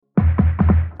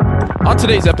On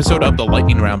today's episode of the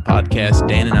Lightning Round podcast,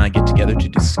 Dan and I get together to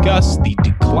discuss the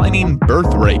declining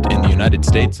birth rate in the United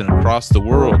States and across the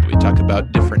world. We talk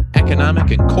about different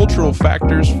economic and cultural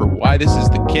factors for why this is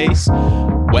the case,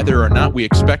 whether or not we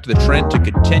expect the trend to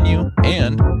continue,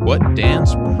 and what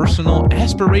Dan's personal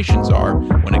aspirations are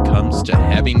when it comes to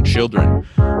having children.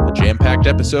 A jam-packed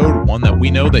episode, one that we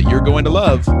know that you're going to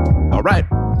love. All right,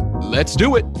 let's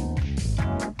do it.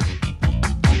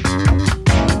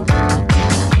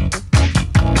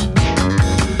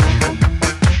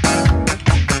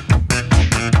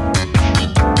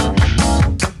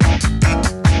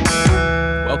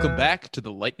 Welcome back to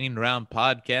the Lightning Round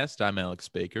podcast. I'm Alex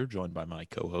Baker, joined by my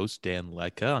co-host Dan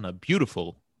Lecca on a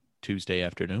beautiful Tuesday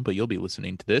afternoon, but you'll be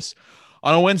listening to this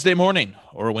on a Wednesday morning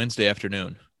or a Wednesday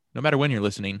afternoon. No matter when you're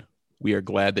listening, we are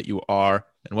glad that you are,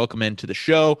 and welcome into the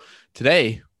show.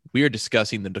 Today, we are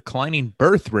discussing the declining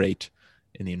birth rate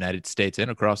in the United States and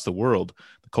across the world,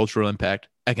 the cultural impact,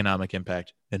 economic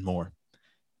impact, and more.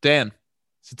 Dan,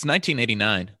 since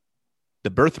 1989,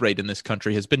 the birth rate in this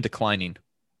country has been declining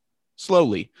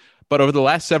slowly, but over the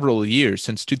last several years,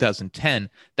 since 2010,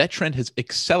 that trend has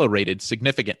accelerated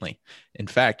significantly. In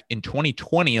fact, in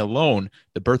 2020 alone,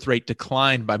 the birth rate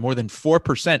declined by more than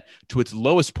 4% to its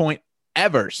lowest point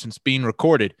ever since being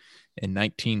recorded in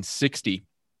 1960.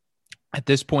 At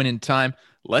this point in time,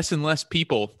 less and less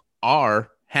people are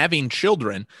having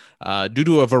children due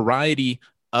to a variety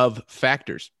of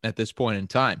factors at this point in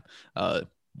time.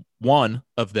 One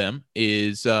of them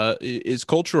is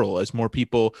cultural, as more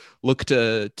people look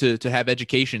to have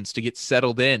educations, to get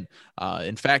settled in.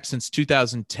 In fact, since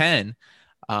 2010,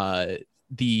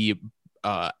 the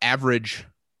average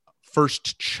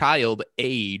first child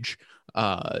age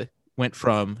went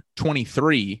from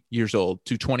 23 years old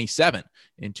to 27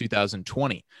 in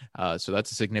 2020. So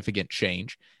that's a significant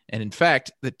change. And in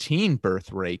fact, the teen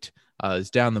birth rate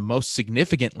is down the most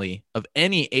significantly of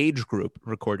any age group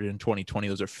recorded in 2020.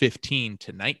 Those are 15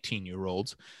 to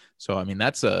 19-year-olds. So, I mean,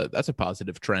 that's a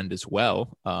positive trend as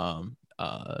well.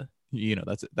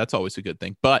 That's always a good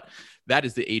thing. But that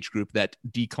is the age group that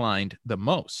declined the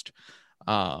most.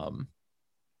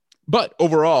 But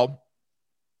overall,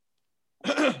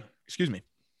 excuse me,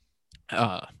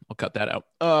 I'll cut that out.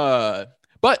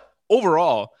 But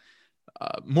overall,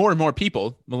 more and more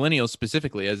people, millennials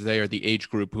specifically, as they are the age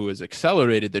group who has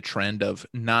accelerated the trend of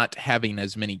not having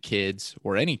as many kids,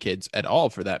 or any kids at all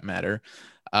for that matter,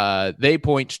 they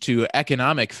point to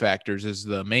economic factors as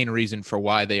the main reason for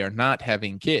why they are not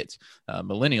having kids.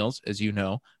 Millennials, as you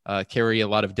know, carry a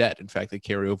lot of debt. In fact, they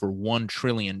carry over $1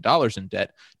 trillion in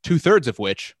debt, 2/3 of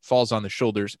which falls on the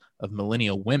shoulders of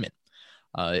millennial women.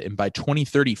 And by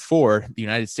 2034, the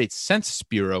United States Census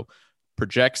Bureau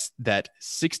projects that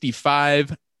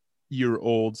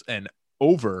 65-year-olds and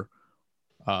over,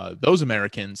 those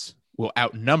Americans will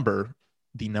outnumber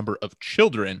the number of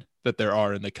children that there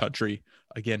are in the country,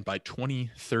 again, by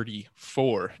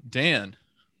 2034. Dan,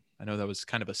 I know that was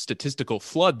kind of a statistical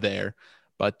flood there,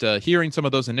 but hearing some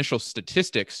of those initial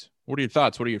statistics, what are your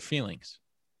thoughts? What are your feelings?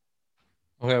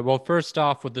 Okay, well, first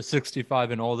off, with the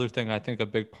 65 and older thing, I think a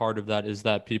big part of that is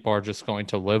that people are just going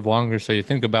to live longer. So you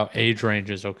think about age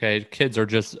ranges, okay? Kids are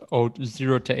just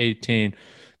 0 to 18.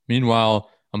 Meanwhile,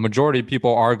 a majority of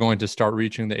people are going to start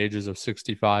reaching the ages of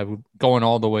 65, going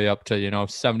all the way up to,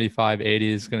 75,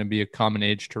 80 is going to be a common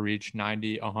age to reach,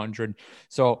 90, 100.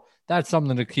 So that's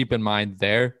something to keep in mind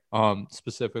there,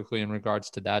 specifically in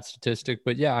regards to that statistic.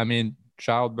 But yeah, I mean,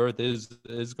 childbirth is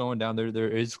going down there. There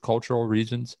is cultural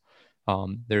reasons.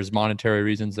 There's monetary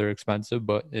reasons they're expensive,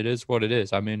 but it is what it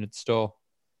is. I mean, it's still,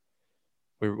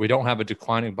 we don't have a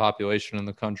declining population in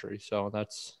the country. So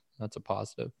that's a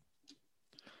positive.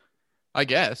 I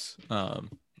guess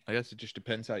it just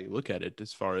depends how you look at it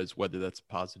as far as whether that's a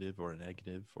positive or a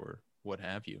negative or what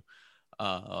have you.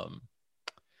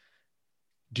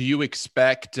 Do you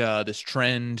expect this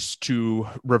trend to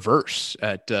reverse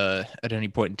at any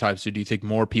point in time? So do you think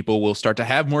more people will start to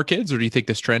have more kids, or do you think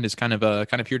this trend is kind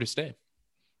of here to stay?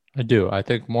 I do. I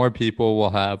think more people will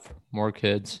have more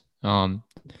kids.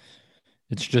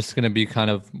 It's just going to be kind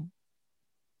of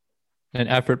an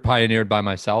effort pioneered by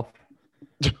myself.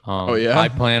 Oh, yeah? I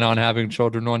plan on having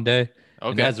children one day.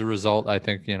 Okay. And as a result, I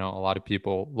think, a lot of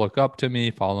people look up to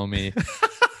me, follow me,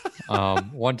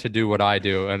 want to do what I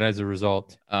do. And as a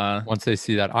result, once they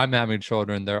see that I'm having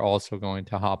children, they're also going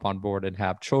to hop on board and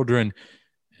have children.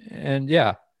 And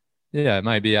yeah, it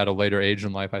might be at a later age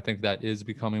in life. I think that is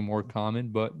becoming more common,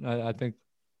 but I think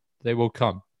they will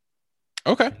come.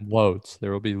 Okay. Loads.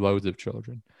 There will be loads of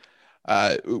children.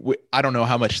 I don't know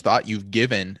how much thought you've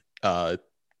given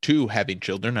to having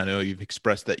children? I know you've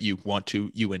expressed that you want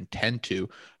to, you intend to.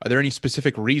 Are there any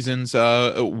specific reasons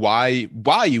why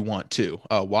you want to?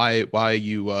 Why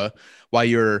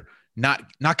you're not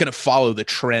going to follow the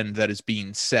trend that is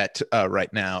being set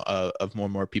right now of more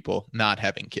and more people not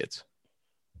having kids?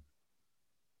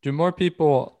 Do more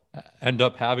people end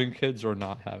up having kids or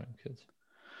not having kids?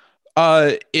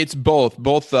 It's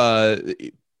both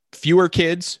fewer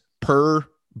kids per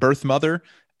birth mother,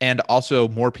 and also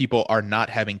more people are not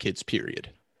having kids,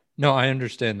 period. No, I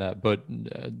understand that,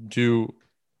 but do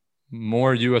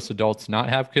more U.S. adults not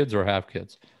have kids or have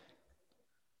kids?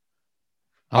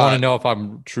 I want to know if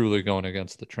I'm truly going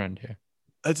against the trend here.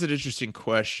 That's an interesting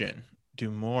question. Do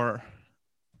more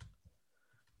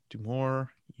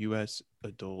U.S.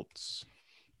 adults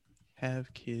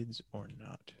have kids or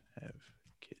not have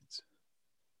kids?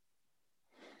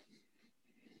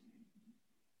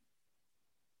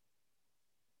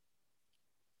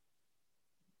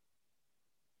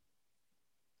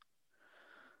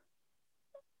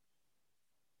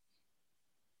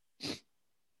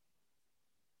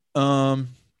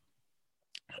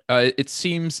 It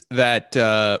seems that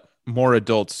more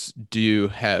adults do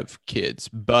have kids,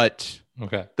 but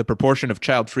Okay. the proportion of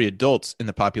child-free adults in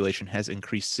the population has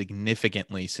increased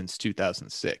significantly since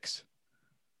 2006.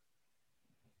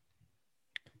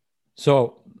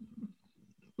 So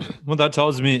what that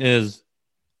tells me is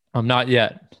I'm not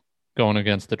yet going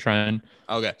against the trend.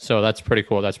 Okay. So that's pretty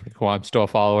cool. I'm still a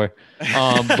follower.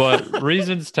 But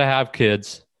reasons to have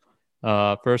kids.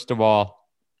 First of all,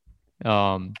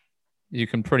 you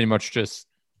can pretty much just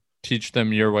teach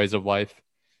them your ways of life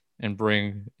and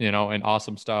bring, an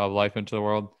awesome style of life into the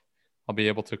world. I'll be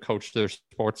able to coach their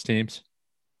sports teams,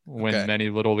 win many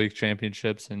little league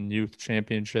championships and youth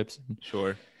championships.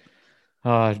 Sure.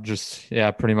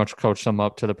 Pretty much coach them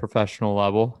up to the professional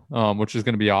level, which is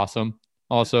going to be awesome.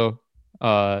 Also,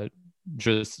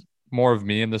 just more of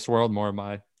me in this world, more of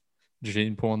my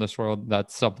gene pool in this world.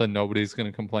 That's something nobody's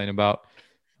going to complain about.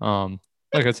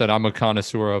 Like I said, I'm a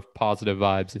connoisseur of positive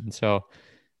vibes, and so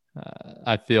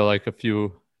I feel like a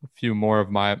few more of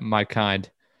my kind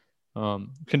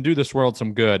can do this world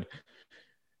some good.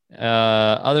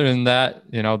 Other than that,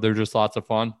 they're just lots of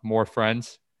fun. More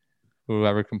friends.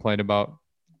 Whoever complained about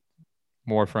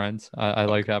more friends? I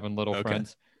like having little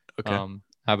friends. Okay. I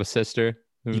have a sister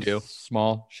who's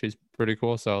small. She's pretty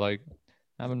cool. So like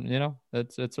having,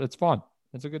 it's fun.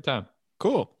 It's a good time.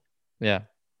 Cool. Yeah.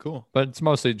 Cool. But it's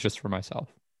mostly just for myself.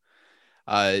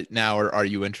 Now, are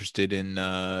you interested in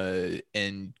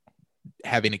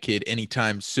having a kid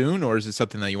anytime soon, or is it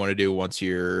something that you want to do once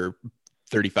you're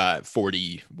 35,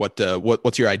 40?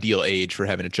 What's your ideal age for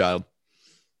having a child?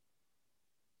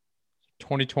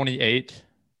 2028,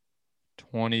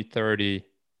 2030,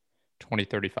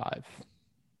 2035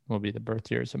 will be the birth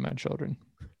years of my children.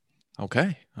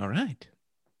 Okay. All right.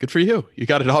 Good for you. You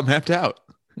got it all mapped out.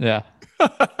 Yeah.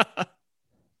 It's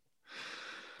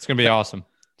going to be awesome.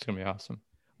 It's going to be awesome.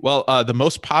 Well, the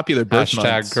most popular birth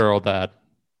months. Girl dad.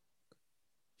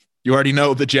 You already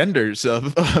know the genders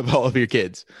of all of your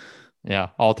kids. Yeah,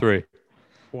 all three.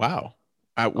 Wow.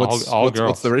 What's girls.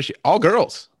 What's the ratio? All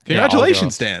girls.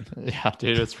 Congratulations, Dan. Yeah,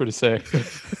 dude, it's pretty sick.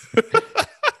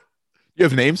 You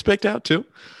have names picked out too?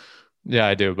 Yeah,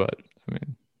 I do, but I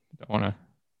mean, I don't want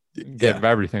to give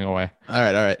everything away. All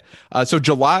right. So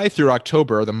July through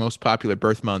October are the most popular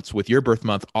birth months, with your birth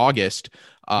month, August,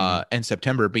 and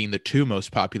September being the two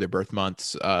most popular birth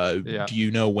months. Do you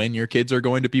know when your kids are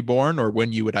going to be born, or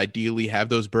when you would ideally have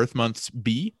those birth months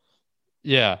be?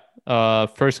 Yeah.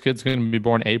 First kid's going to be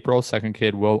born April. Second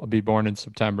kid will be born in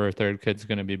September. Third kid's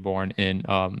going to be born in,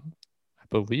 I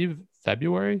believe,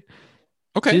 February.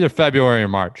 Okay. It's either February or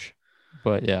March,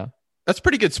 but yeah. That's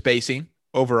pretty good spacing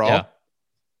overall.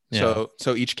 Yeah.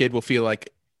 So each kid will feel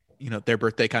like, their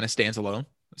birthday kind of stands alone.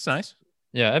 That's nice.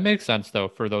 Yeah, it makes sense though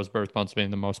for those birth months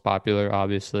being the most popular.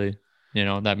 Obviously,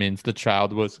 that means the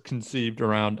child was conceived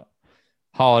around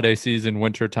holiday season,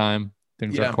 winter time.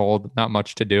 Things are cold, not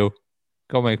much to do.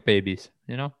 Go make babies.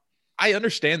 I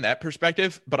understand that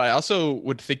perspective, but I also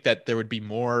would think that there would be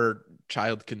more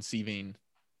child conceiving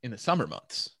in the summer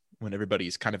months when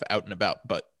everybody's kind of out and about.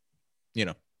 But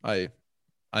I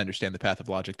understand the path of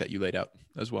logic that you laid out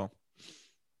as well.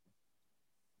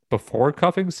 Before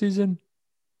cuffing season?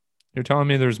 You're telling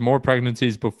me there's more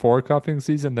pregnancies before cuffing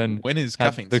season than when is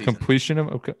cuffing the season? Completion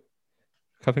of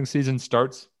cuffing season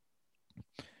starts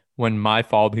when my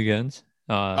fall begins.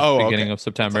 Beginning of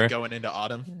September. It's like going into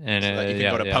autumn. And so that you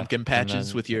can go to pumpkin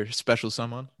patches with your special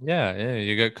someone. Yeah.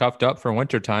 You get cuffed up for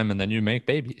winter time and then you make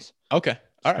babies. Okay.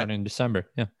 All right. In December.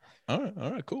 Yeah. All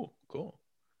right. Cool.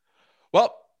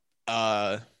 Well,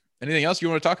 anything else you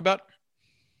want to talk about?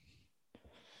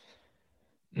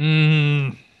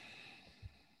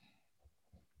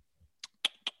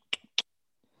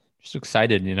 Just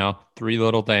excited, 3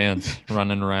 little Dans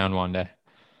running around one day.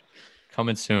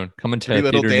 Coming soon. Coming to 3 a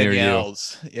little theater near you.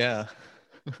 Danielles. Yeah.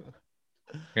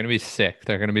 They're going to be sick.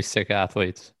 They're going to be sick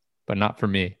athletes, but not for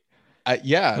me.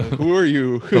 Yeah. Who are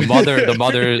you? The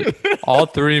mother, all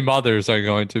 3 mothers are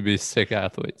going to be sick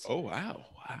athletes. Oh, wow.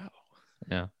 Wow.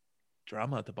 Yeah.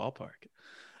 Drama at the ballpark.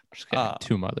 Just kidding.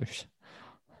 2 mothers.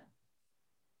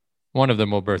 One of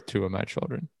them will birth 2 of my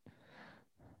children.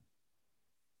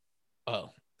 Oh,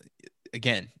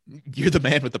 again, you're the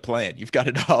man with the plan. You've got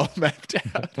it all mapped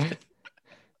out.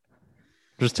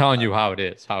 Just telling you how it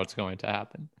is, how it's going to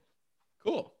happen.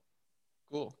 Cool.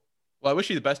 Well, I wish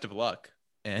you the best of luck.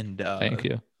 And Thank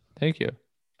you.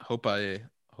 Hope I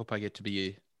get to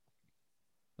be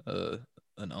an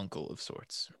uncle of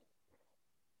sorts.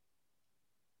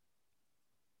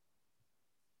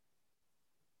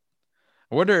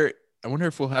 I wonder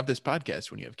if we'll have this podcast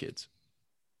when you have kids.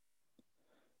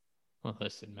 Well,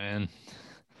 listen, man.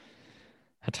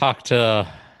 I talked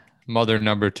to mother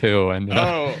number 2, and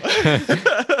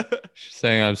she's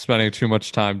saying I'm spending too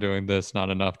much time doing this, not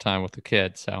enough time with the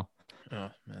kid. So, oh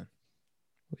man,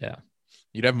 yeah,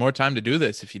 you'd have more time to do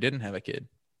this if you didn't have a kid.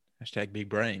 # big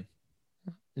brain.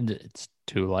 It's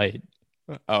too late.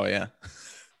 Oh yeah,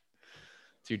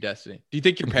 it's your destiny. Do you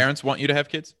think your parents want you to have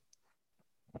kids?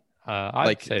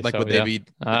 I'd say so. Would they be?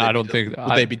 I don't think.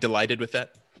 Would they be delighted with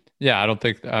that? Yeah, I don't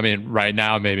think. I mean, right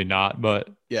now maybe not, but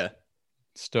yeah,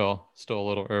 still a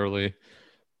little early.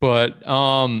 But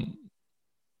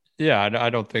yeah, I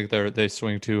don't think they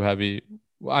swing too heavy.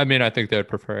 I mean, I think they'd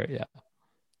prefer it. Yeah.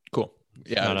 Cool.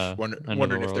 Yeah, I was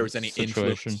wondering if there was any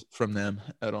influence from them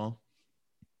at all.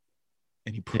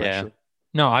 Any pressure? Yeah.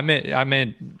 No, I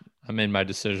made my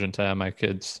decision to have my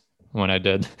kids when I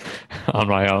did on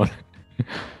my own.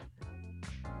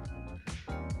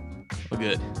 Well,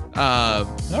 good.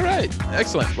 All right.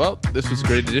 Excellent. Well, this was a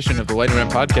great edition of the Lightning Round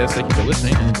Podcast. Thank you for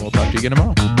listening, and we'll talk to you again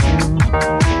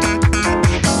tomorrow.